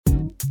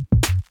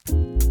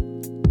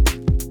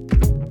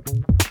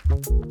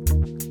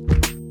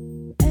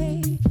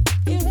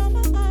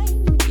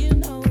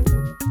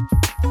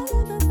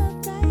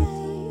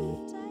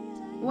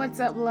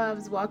up,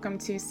 loves? Welcome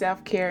to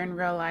Self-Care in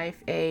Real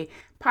Life, a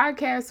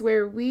podcast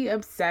where we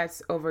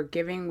obsess over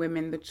giving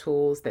women the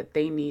tools that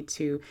they need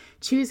to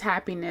choose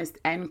happiness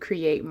and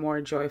create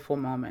more joyful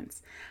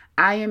moments.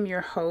 I am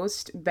your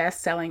host,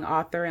 best-selling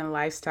author and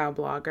lifestyle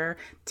blogger,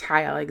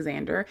 Ty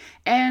Alexander,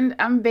 and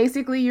I'm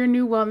basically your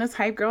new wellness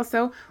hype girl,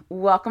 so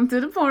welcome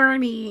to the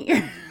party.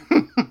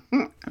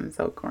 I'm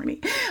so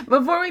corny.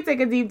 Before we take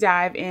a deep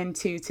dive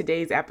into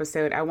today's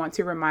episode, I want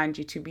to remind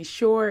you to be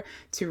sure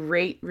to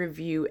rate,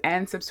 review,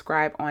 and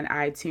subscribe on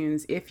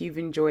iTunes if you've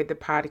enjoyed the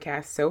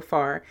podcast so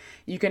far.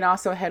 You can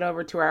also head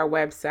over to our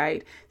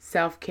website,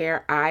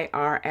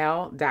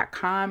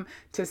 selfcareirl.com,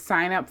 to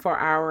sign up for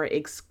our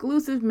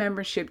exclusive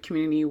membership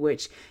community,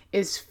 which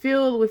is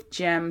filled with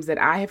gems that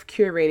I have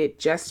curated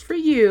just for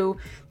you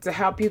to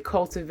help you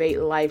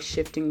cultivate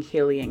life-shifting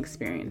healing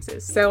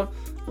experiences. So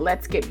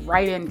let's get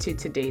right into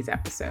today's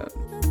episode.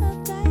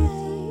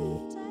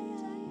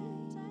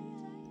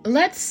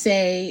 Let's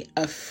say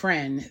a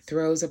friend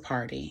throws a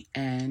party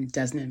and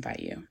doesn't invite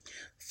you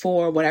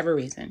for whatever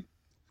reason.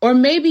 Or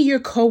maybe your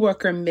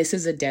coworker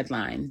misses a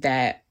deadline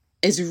that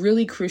is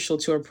really crucial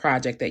to a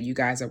project that you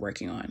guys are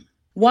working on.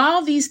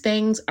 While these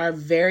things are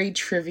very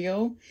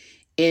trivial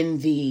in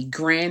the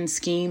grand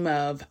scheme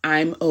of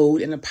I'm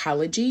owed an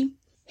apology,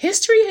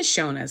 history has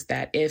shown us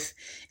that if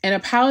an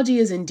apology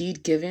is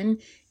indeed given,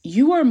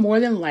 you are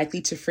more than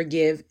likely to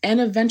forgive and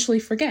eventually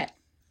forget.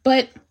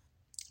 But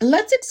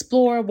let's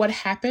explore what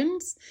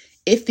happens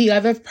if the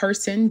other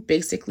person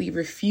basically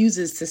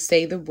refuses to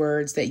say the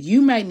words that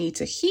you might need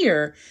to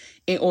hear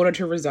in order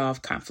to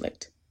resolve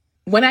conflict.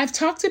 When I've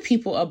talked to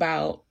people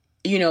about,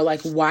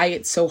 why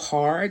it's so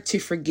hard to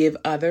forgive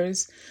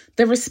others,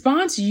 the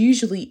response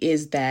usually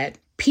is that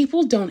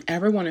people don't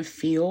ever want to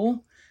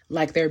feel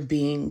like they're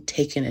being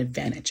taken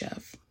advantage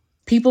of.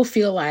 People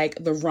feel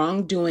like the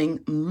wrongdoing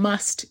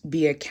must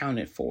be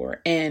accounted for.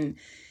 And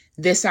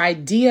this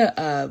idea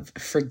of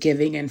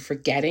forgiving and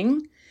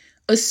forgetting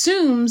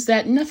assumes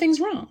that nothing's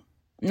wrong.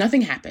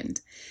 Nothing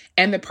happened.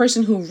 And the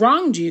person who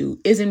wronged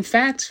you is in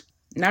fact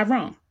not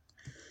wrong.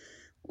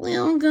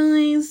 Well,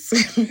 guys,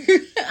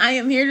 I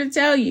am here to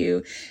tell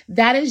you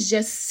that is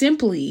just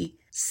simply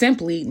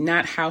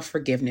not how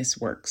forgiveness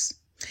works.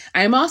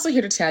 I am also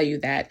here to tell you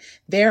that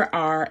there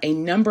are a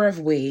number of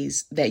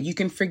ways that you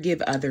can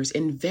forgive others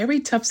in very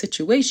tough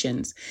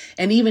situations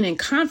and even in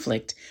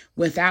conflict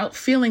without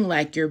feeling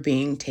like you're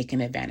being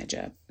taken advantage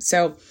of.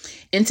 So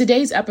in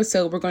today's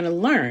episode, we're going to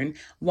learn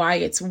why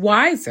it's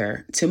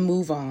wiser to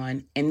move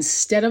on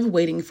instead of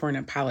waiting for an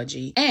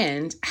apology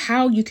and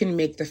how you can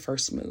make the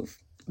first move.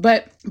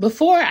 But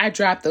before I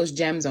drop those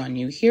gems on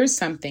you, here's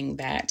something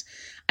that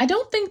I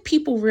don't think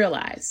people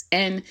realize.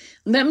 And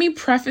let me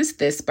preface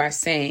this by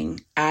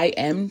saying I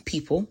am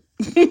people.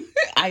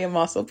 I am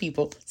also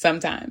people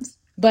sometimes.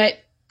 But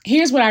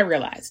here's what I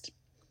realized.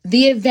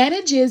 The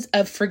advantages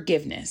of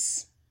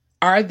forgiveness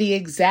are the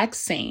exact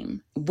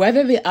same,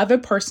 whether the other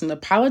person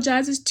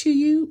apologizes to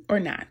you or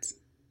not.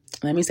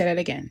 Let me say that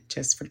again,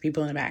 just for the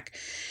people in the back.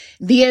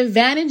 The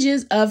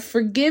advantages of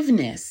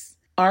forgiveness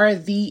are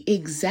the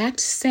exact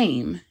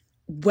same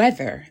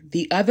whether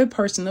the other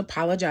person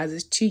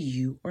apologizes to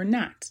you or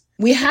not.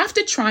 We have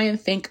to try and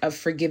think of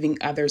forgiving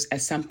others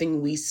as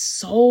something we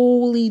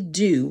solely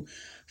do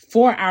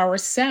for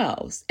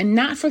ourselves and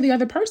not for the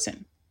other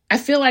person. I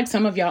feel like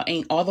some of y'all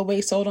ain't all the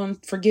way sold on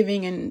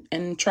forgiving,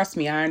 and trust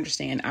me, I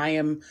understand. I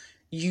am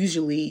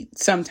usually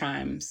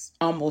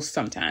almost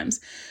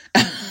sometimes.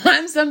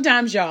 I'm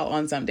sometimes y'all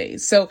on some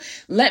days. So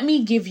let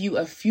me give you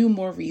a few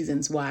more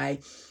reasons why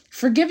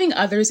forgiving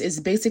others is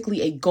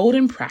basically a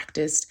golden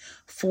practice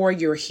for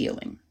your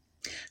healing.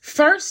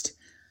 First,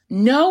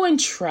 know and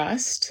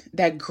trust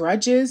that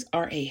grudges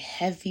are a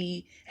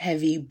heavy,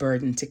 heavy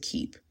burden to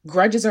keep.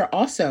 Grudges are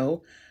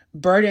also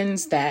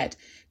burdens that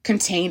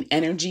contain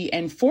energy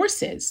and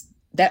forces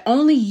that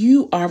only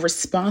you are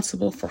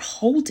responsible for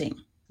holding.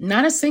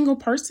 Not a single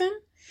person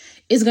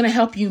is going to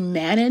help you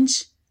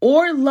manage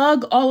or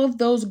lug all of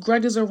those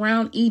grudges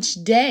around each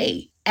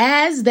day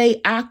as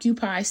they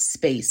occupy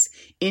space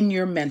in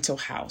your mental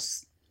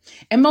house.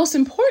 And most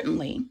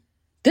importantly,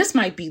 this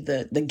might be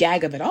the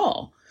gag of it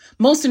all.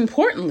 Most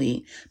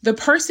importantly, the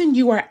person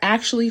you are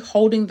actually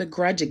holding the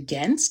grudge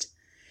against,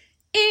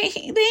 they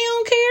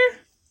don't care.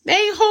 They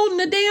ain't holding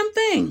a damn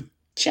thing.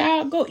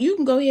 Child, you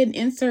can go ahead and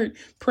insert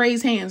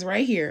praise hands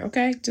right here,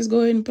 okay? Just go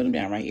ahead and put them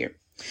down right here.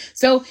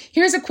 So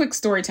here's a quick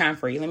story time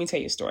for you. Let me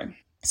tell you a story.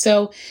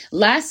 So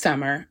last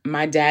summer,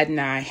 my dad and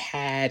I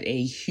had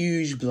a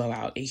huge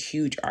blowout, a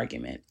huge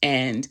argument,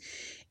 and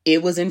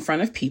it was in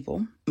front of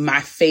people,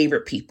 my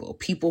favorite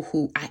people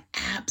who I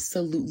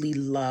absolutely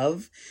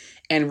love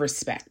and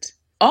respect.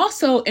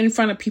 Also in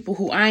front of people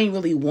who I ain't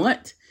really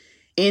want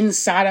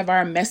inside of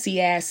our messy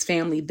ass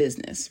family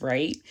business,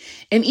 right?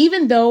 And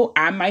even though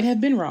I might have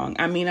been wrong,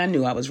 I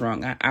knew I was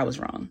wrong. I was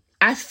wrong.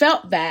 I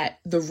felt that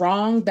the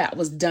wrong that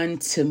was done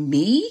to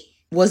me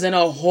was in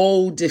a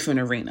whole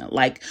different arena.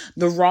 Like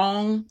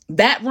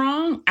that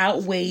wrong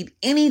outweighed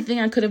anything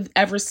I could have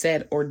ever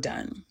said or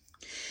done.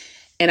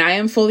 And I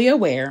am fully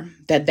aware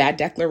that that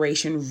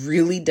declaration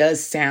really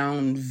does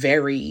sound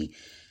very,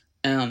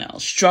 I don't know,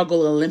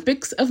 struggle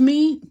Olympics of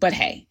me. But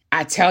hey,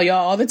 I tell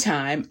y'all all the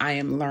time, I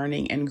am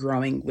learning and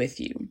growing with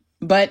you.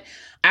 But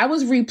I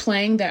was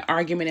replaying that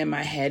argument in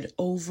my head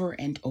over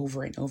and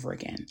over and over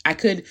again. I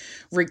could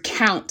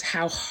recount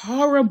how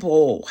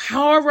horrible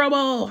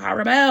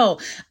I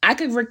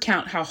could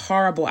recount how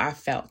horrible I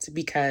felt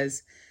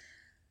because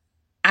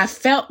I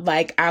felt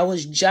like I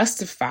was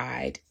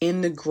justified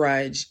in the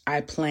grudge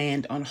I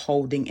planned on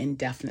holding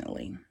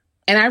indefinitely.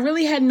 And I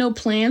really had no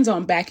plans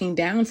on backing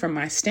down from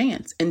my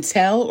stance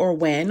until or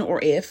when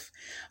or if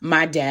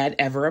my dad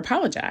ever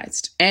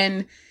apologized.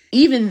 And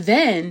even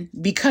then,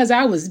 because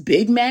I was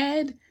big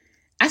mad,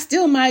 I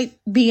still might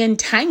be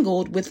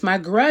entangled with my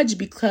grudge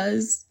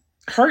because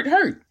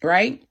hurt,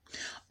 right?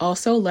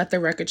 Also, let the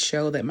record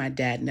show that my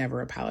dad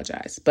never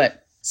apologized.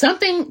 But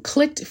something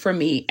clicked for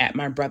me at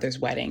my brother's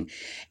wedding.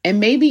 And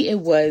maybe it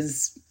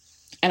was,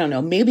 I don't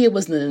know, maybe it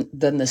was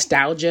the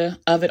nostalgia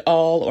of it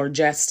all, or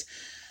just,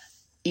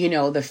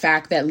 the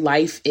fact that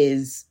life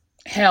is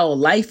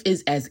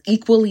as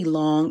equally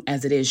long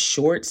as it is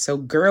short. So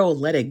girl,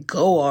 let it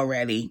go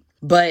already.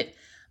 But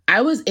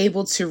I was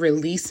able to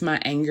release my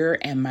anger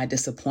and my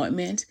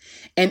disappointment.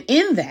 And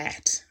in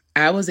that,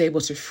 I was able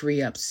to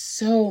free up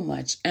so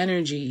much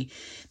energy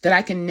that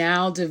I can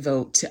now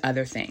devote to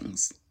other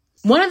things.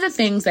 One of the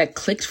things that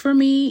clicked for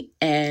me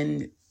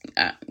and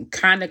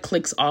kind of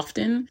clicks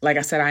often, like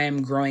I said, I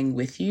am growing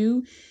with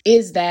you,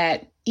 is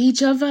that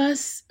each of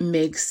us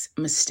makes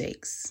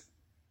mistakes,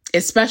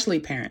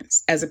 especially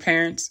parents. As a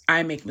parent,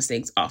 I make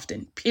mistakes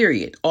often,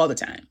 period, all the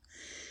time.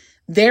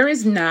 There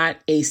is not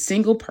a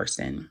single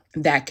person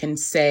that can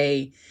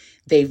say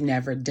they've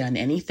never done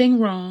anything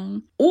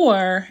wrong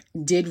or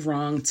did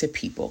wrong to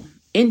people,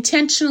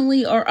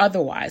 intentionally or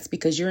otherwise,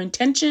 because your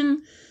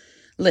intention,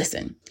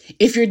 listen,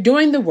 if you're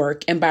doing the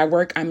work, and by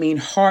work, I mean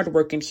hard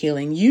work and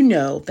healing, you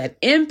know that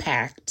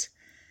impact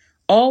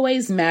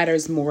always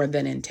matters more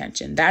than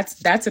intention.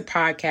 That's a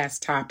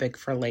podcast topic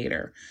for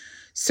later.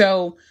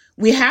 So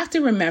we have to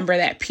remember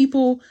that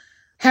people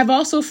have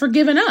also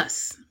forgiven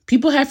us.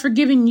 People have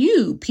forgiven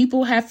you.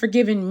 People have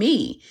forgiven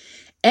me.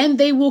 And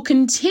they will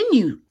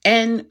continue.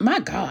 And my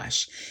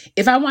gosh,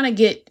 if I want to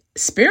get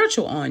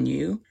spiritual on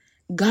you,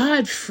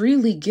 God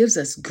freely gives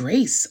us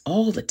grace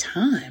all the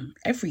time,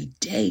 every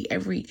day,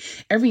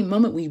 every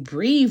moment we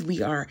breathe,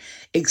 we are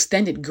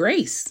extended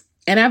grace.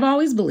 And I've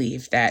always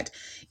believed that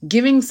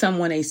giving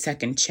someone a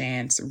second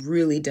chance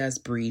really does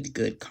breed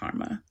good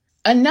karma.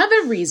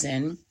 Another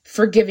reason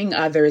forgiving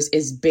others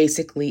is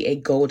basically a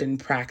golden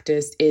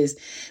practice is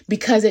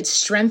because it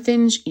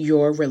strengthens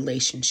your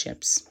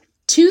relationships.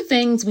 Two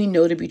things we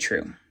know to be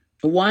true.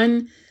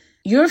 One,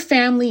 your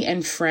family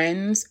and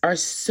friends are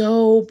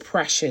so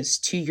precious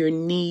to your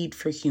need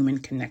for human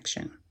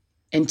connection.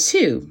 And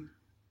two,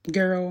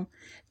 girl,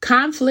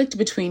 conflict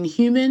between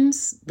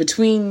humans,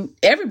 between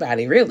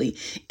everybody really,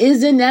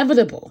 is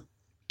inevitable.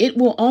 It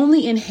will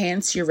only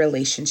enhance your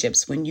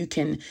relationships when you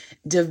can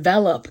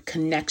develop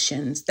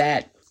connections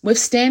that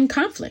withstand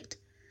conflict.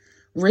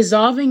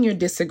 Resolving your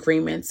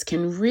disagreements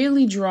can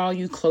really draw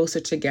you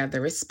closer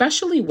together,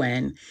 especially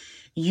when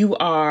you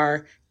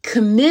are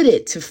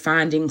committed to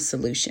finding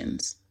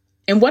solutions.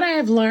 And what I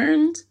have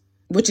learned,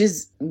 which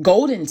is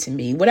golden to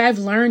me, what I've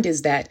learned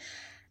is that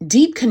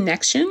deep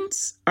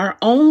connections are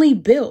only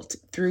built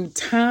through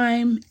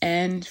time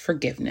and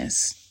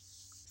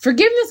forgiveness.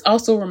 Forgiveness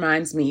also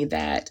reminds me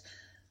that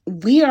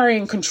we are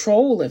in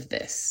control of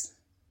this.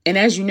 And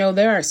as you know,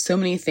 there are so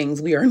many things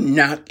we are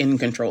not in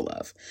control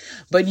of.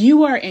 But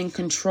you are in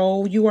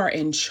control. You are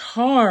in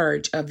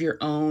charge of your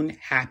own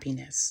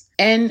happiness.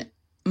 And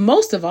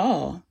most of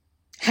all,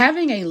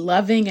 having a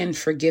loving and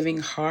forgiving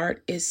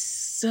heart is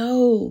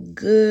so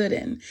good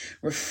and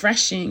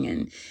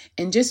refreshing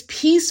and just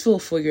peaceful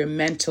for your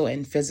mental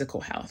and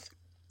physical health.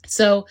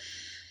 So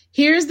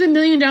here's the $1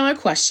 million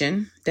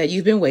question that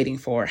you've been waiting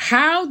for.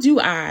 How do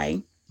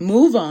I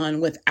move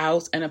on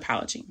without an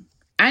apology?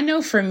 I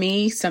know for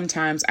me,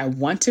 sometimes I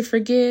want to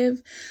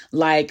forgive.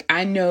 Like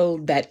I know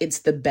that it's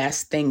the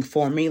best thing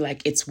for me,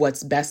 like it's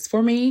what's best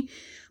for me,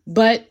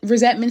 but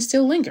resentment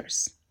still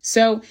lingers.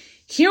 So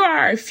here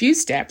are a few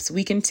steps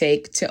we can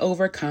take to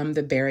overcome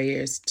the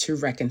barriers to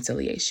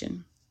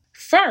reconciliation.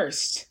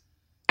 First,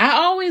 I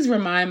always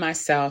remind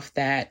myself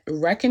that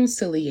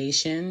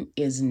reconciliation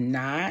is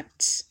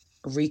not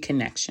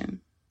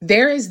reconnection.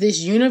 There is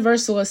this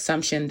universal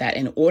assumption that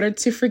in order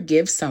to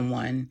forgive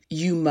someone,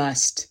 you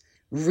must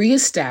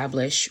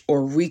reestablish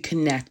or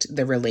reconnect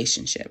the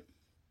relationship.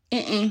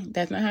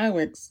 That's not how it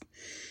works.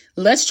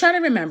 Let's try to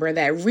remember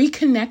that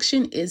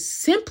reconnection is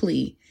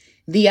simply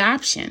the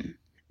option,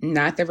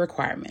 not the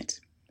requirement.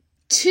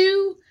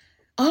 2,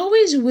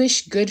 always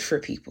wish good for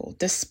people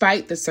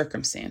despite the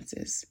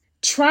circumstances.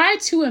 Try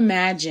to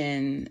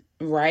imagine,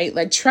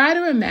 right? Try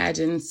to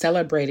imagine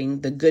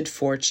celebrating the good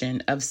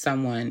fortune of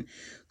someone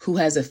who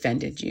has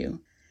offended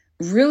you.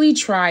 Really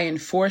try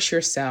and force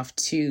yourself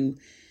to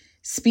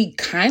Speak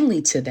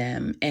kindly to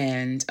them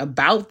and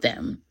about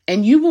them,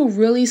 and you will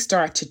really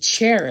start to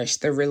cherish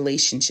the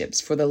relationships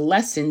for the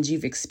lessons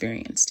you've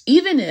experienced,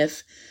 even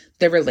if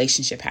the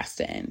relationship has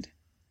to end.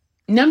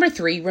 Number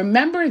 3,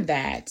 remember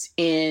that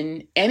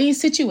in any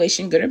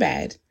situation, good or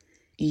bad,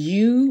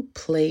 you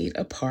played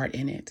a part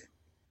in it.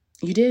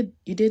 You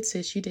did,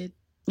 sis, you did.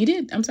 You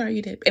did. I'm sorry,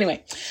 you did.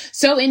 Anyway,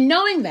 so in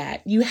knowing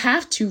that, you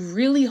have to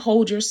really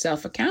hold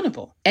yourself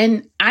accountable.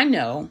 And I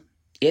know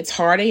it's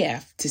hard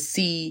AF to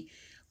see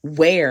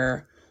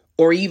where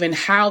or even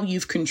how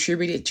you've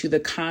contributed to the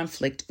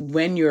conflict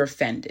when you're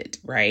offended,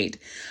 right?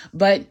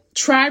 But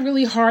try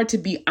really hard to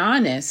be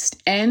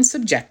honest and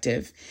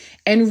subjective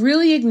and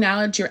really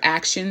acknowledge your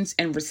actions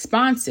and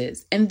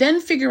responses, and then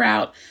figure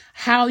out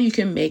how you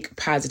can make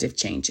positive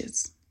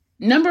changes.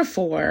 Number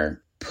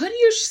 4, put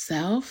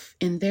yourself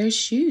in their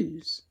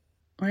shoes,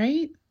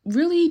 right?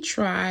 Really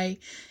try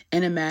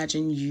and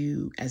imagine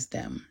you as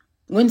them.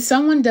 When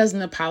someone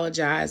doesn't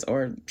apologize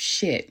or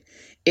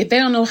if they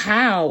don't know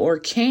how or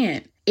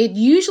can't, it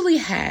usually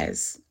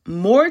has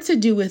more to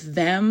do with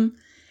them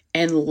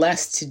and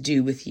less to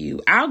do with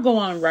you. I'll go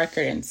on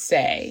record and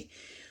say,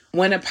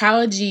 when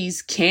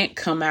apologies can't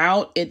come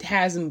out, it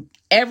has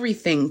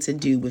everything to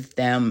do with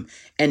them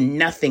and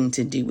nothing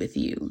to do with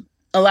you.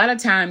 A lot of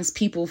times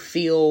people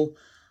feel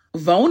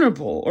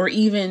vulnerable or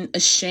even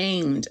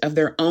ashamed of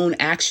their own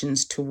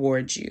actions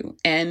towards you.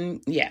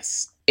 And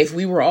yes, if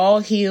we were all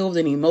healed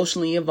and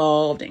emotionally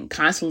evolved and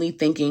constantly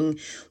thinking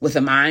with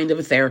the mind of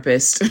a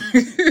therapist,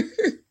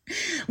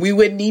 we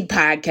wouldn't need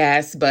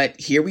podcasts, but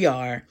here we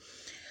are.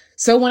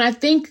 So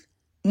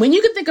when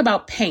you can think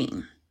about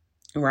pain,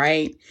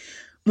 right?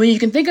 When you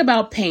can think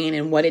about pain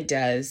and what it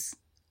does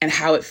and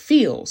how it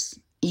feels,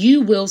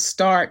 you will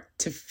start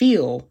to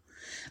feel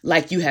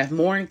like you have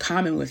more in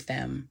common with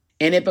them,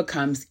 and it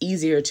becomes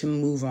easier to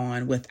move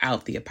on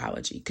without the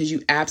apology because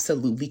you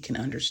absolutely can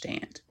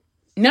understand.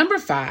 Number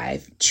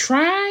 5,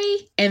 try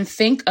and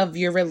think of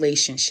your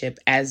relationship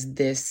as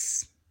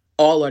this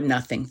all or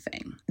nothing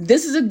thing.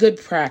 This is a good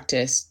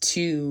practice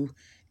to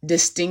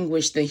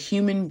distinguish the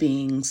human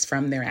beings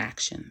from their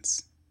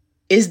actions.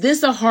 Is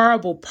this a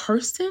horrible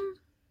person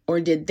or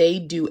did they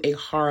do a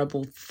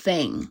horrible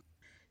thing?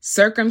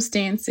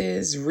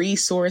 Circumstances,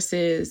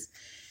 resources,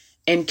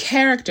 and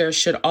character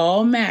should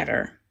all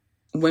matter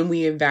when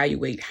we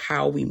evaluate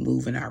how we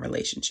move in our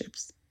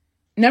relationships.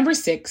 Number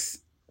 6,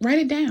 write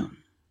it down.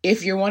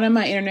 If you're one of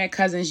my internet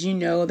cousins, you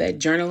know that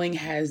journaling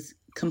has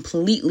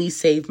completely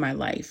saved my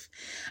life.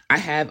 I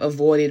have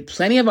avoided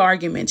plenty of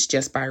arguments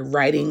just by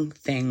writing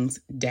things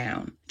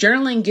down.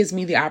 Journaling gives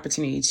me the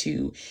opportunity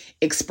to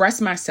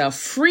express myself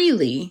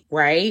freely,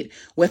 right?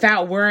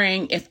 Without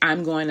worrying if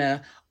I'm going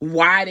to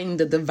widen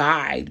the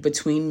divide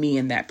between me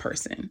and that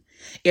person.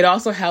 It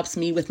also helps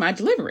me with my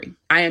delivery.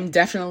 I am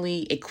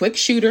definitely a quick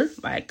shooter.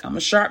 Like, I'm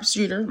a sharp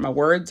shooter. My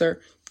words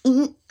are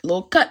a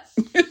little cut.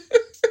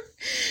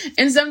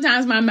 And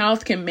sometimes my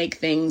mouth can make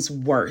things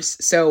worse.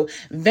 So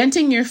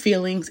venting your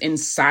feelings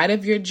inside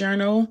of your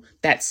journal,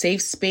 that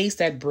safe space,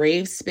 that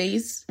brave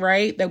space,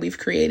 right, that we've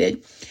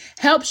created,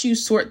 helps you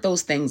sort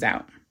those things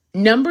out.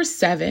 Number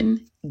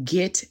 7,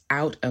 get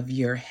out of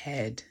your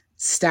head.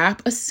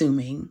 Stop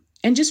assuming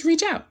and just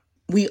reach out.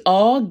 We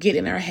all get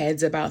in our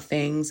heads about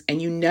things,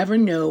 and you never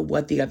know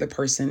what the other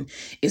person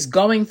is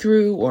going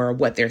through or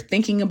what they're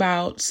thinking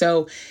about.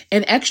 So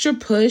an extra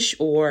push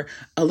or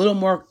a little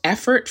more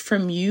effort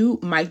from you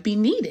might be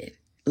needed.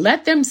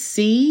 Let them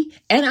see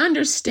and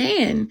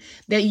understand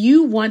that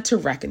you want to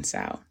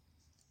reconcile.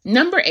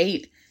 Number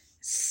 8,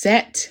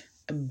 set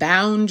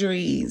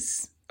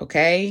boundaries.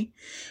 Okay?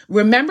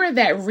 Remember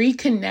that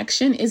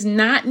reconnection is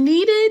not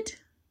needed.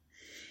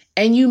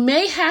 And you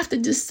may have to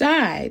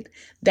decide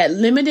that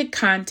limited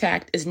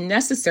contact is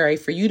necessary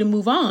for you to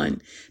move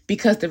on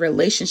because the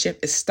relationship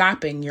is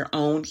stopping your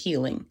own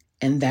healing.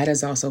 And that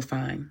is also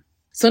fine.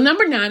 So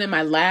number 9, and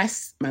my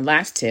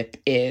last tip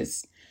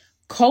is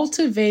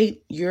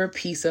cultivate your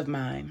peace of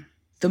mind.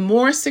 The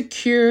more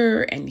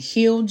secure and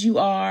healed you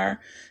are,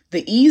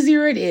 the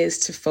easier it is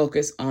to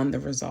focus on the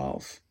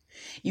resolve.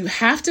 You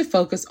have to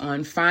focus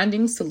on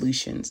finding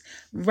solutions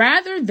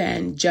rather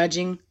than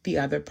judging the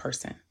other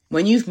person.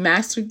 When you've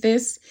mastered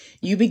this,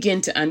 you begin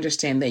to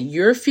understand that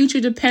your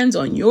future depends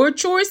on your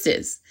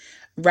choices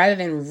rather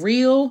than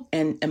real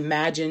and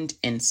imagined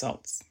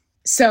insults.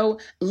 So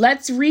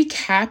let's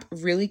recap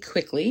really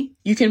quickly.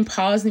 You can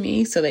pause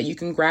me so that you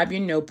can grab your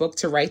notebook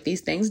to write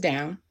these things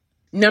down.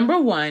 Number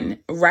 1,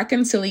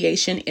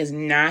 reconciliation is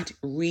not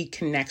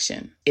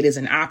reconnection. It is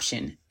an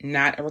option,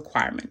 not a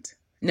requirement.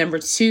 Number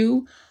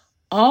 2,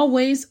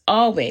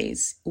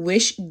 always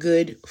wish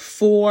good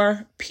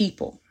for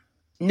people.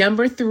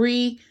 Number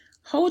 3,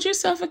 hold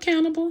yourself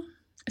accountable.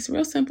 It's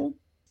real simple.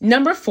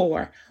 Number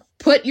 4,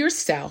 put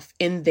yourself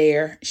in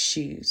their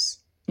shoes.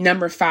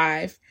 Number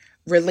 5,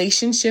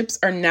 relationships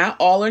are not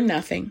all or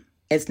nothing.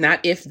 It's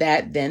not if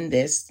that, then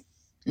this.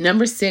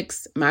 Number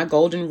 6, my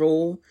golden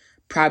rule,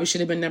 probably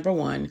should have been number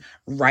 1.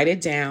 Write it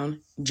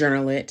down,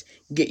 journal it,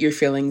 get your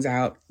feelings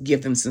out,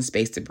 give them some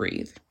space to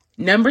breathe.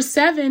 Number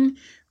 7,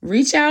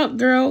 Reach out,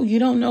 girl. You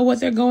don't know what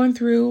they're going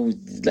through.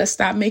 Let's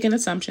stop making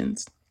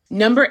assumptions.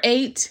 Number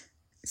 8,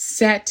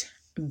 set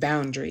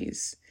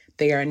boundaries.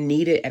 They are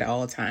needed at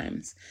all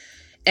times.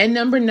 And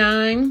number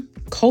 9,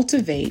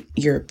 cultivate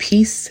your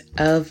peace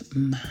of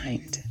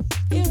mind.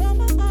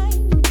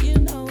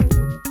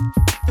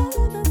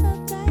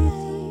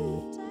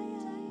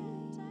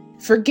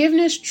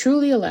 Forgiveness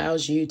truly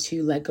allows you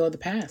to let go of the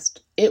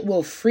past. It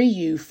will free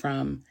you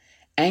from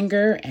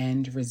anger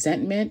and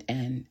resentment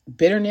and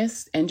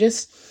bitterness and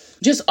just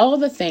all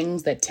the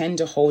things that tend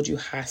to hold you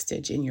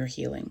hostage in your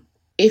healing.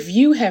 If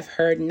you have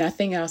heard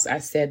nothing else I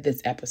said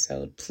this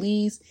episode,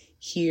 please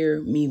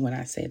hear me when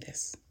I say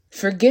this.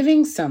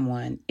 Forgiving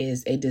someone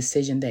is a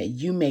decision that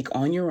you make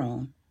on your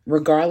own,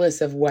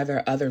 regardless of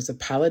whether others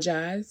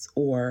apologize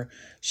or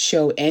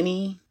show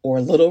any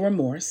or little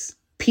remorse.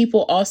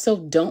 People also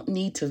don't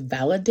need to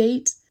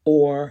validate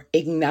or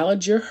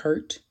acknowledge your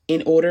hurt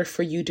in order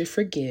for you to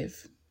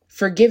forgive.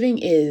 Forgiving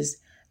is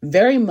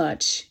very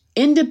much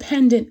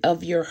independent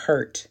of your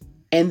hurt,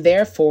 and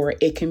therefore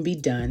it can be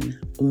done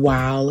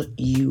while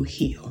you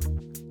heal.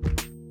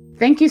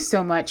 Thank you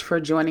so much for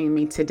joining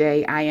me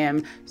today. I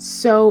am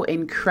so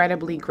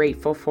incredibly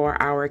grateful for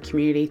our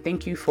community.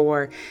 Thank you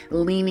for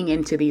leaning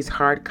into these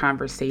hard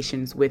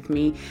conversations with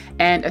me.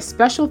 And a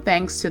special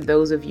thanks to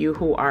those of you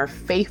who are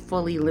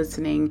faithfully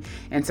listening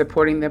and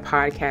supporting the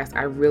podcast.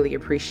 I really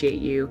appreciate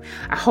you.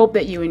 I hope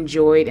that you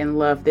enjoyed and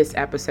loved this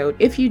episode.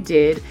 If you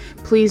did,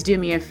 please do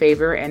me a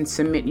favor and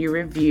submit your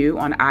review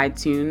on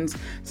iTunes,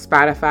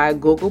 Spotify,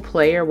 Google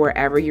Play, or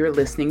wherever you're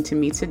listening to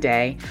me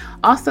today.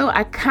 Also,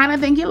 I kind of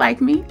think you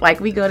like me, like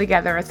we go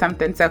together or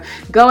something. So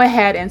go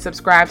ahead and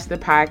subscribe to the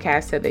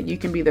podcast so that you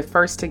can be the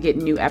first to get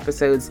new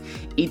episodes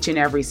each and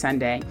every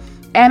Sunday.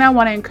 And I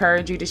want to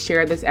encourage you to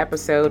share this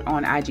episode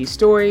on IG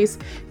Stories,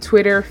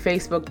 Twitter,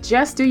 Facebook.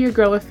 Just do your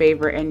girl a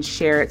favor and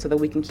share it so that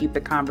we can keep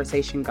the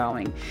conversation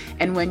going.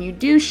 And when you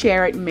do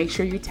share it, make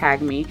sure you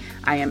tag me.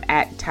 I am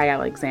at Ty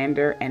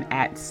Alexander and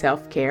at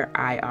Selfcare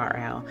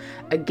IRL.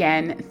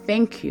 Again,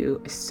 thank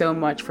you so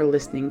much for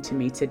listening to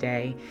me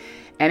today.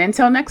 And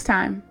until next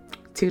time,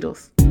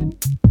 toodles.